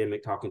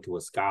academic, talking to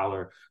a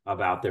scholar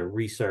about their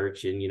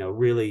research and,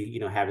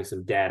 really, having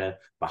some data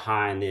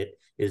behind it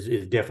is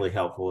definitely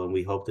helpful. And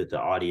we hope that the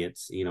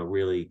audience,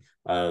 really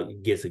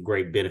gets a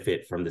great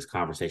benefit from this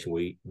conversation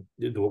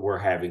we're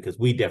having, because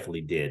we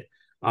definitely did.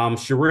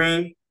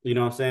 Shireen,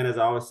 as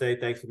I always say,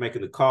 thanks for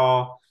making the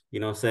call. I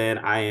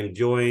am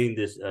enjoying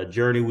this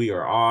journey we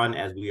are on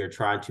as we are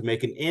trying to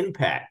make an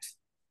impact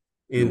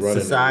in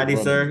society,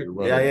 sir.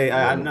 Yeah,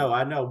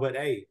 I know. But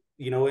hey,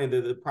 and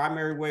the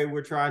primary way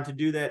we're trying to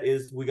do that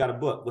is we got a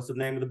book. What's the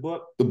name of the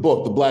book? The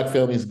book, The Black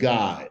Family's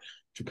Guide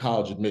to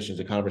College Admissions,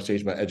 a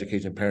conversation about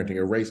education, parenting,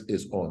 and race,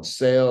 is on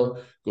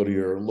sale. Go to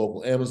your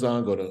local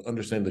Amazon, go to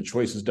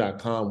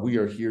understandthechoices.com. We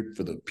are here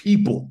for the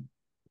people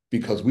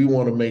because we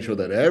want to make sure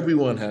that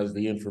everyone has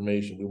the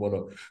information. We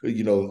want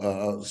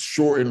to,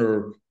 shorten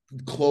or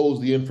close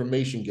the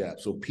information gap.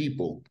 So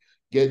people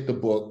get the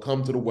book,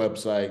 come to the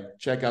website,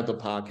 check out the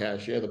podcast,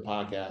 share the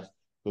podcast,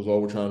 because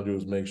all we're trying to do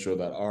is make sure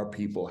that our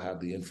people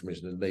have the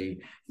information that they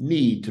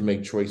need to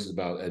make choices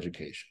about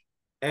education.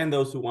 And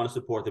those who want to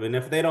support them. And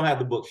if they don't have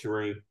the book,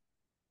 Shereen,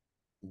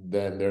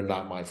 then they're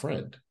not my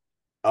friend.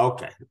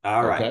 Okay.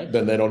 All right. Okay.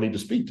 Then they don't need to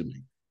speak to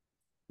me.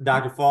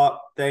 Dr.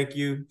 Falk, thank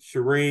you.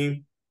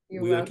 Shereen,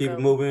 we're going to keep it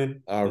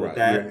moving. All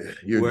right.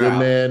 You're a good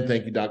man.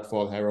 Thank you, Dr.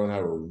 Falk. Everyone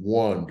have a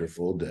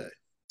wonderful day.